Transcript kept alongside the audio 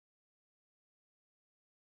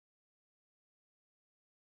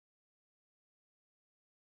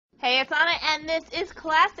Hey, it's Anna, and this is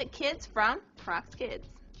Classic Kids from Crocs Kids.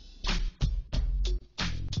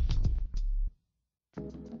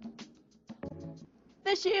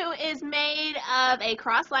 The shoe is made of a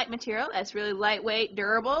cross-like material that's really lightweight,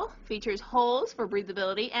 durable, features holes for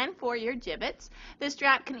breathability and for your gibbets. The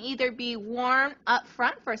strap can either be worn up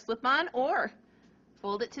front for a slip-on or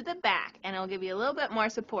fold it to the back, and it'll give you a little bit more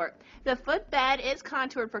support. The footbed is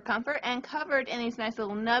contoured for comfort and covered in these nice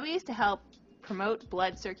little nubbies to help promote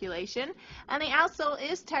blood circulation, and the outsole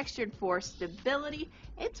is textured for stability.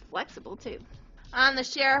 It's flexible too. I'm the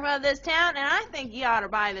sheriff of this town, and I think you ought to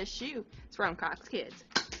buy this shoe. It's from Crocs Kids.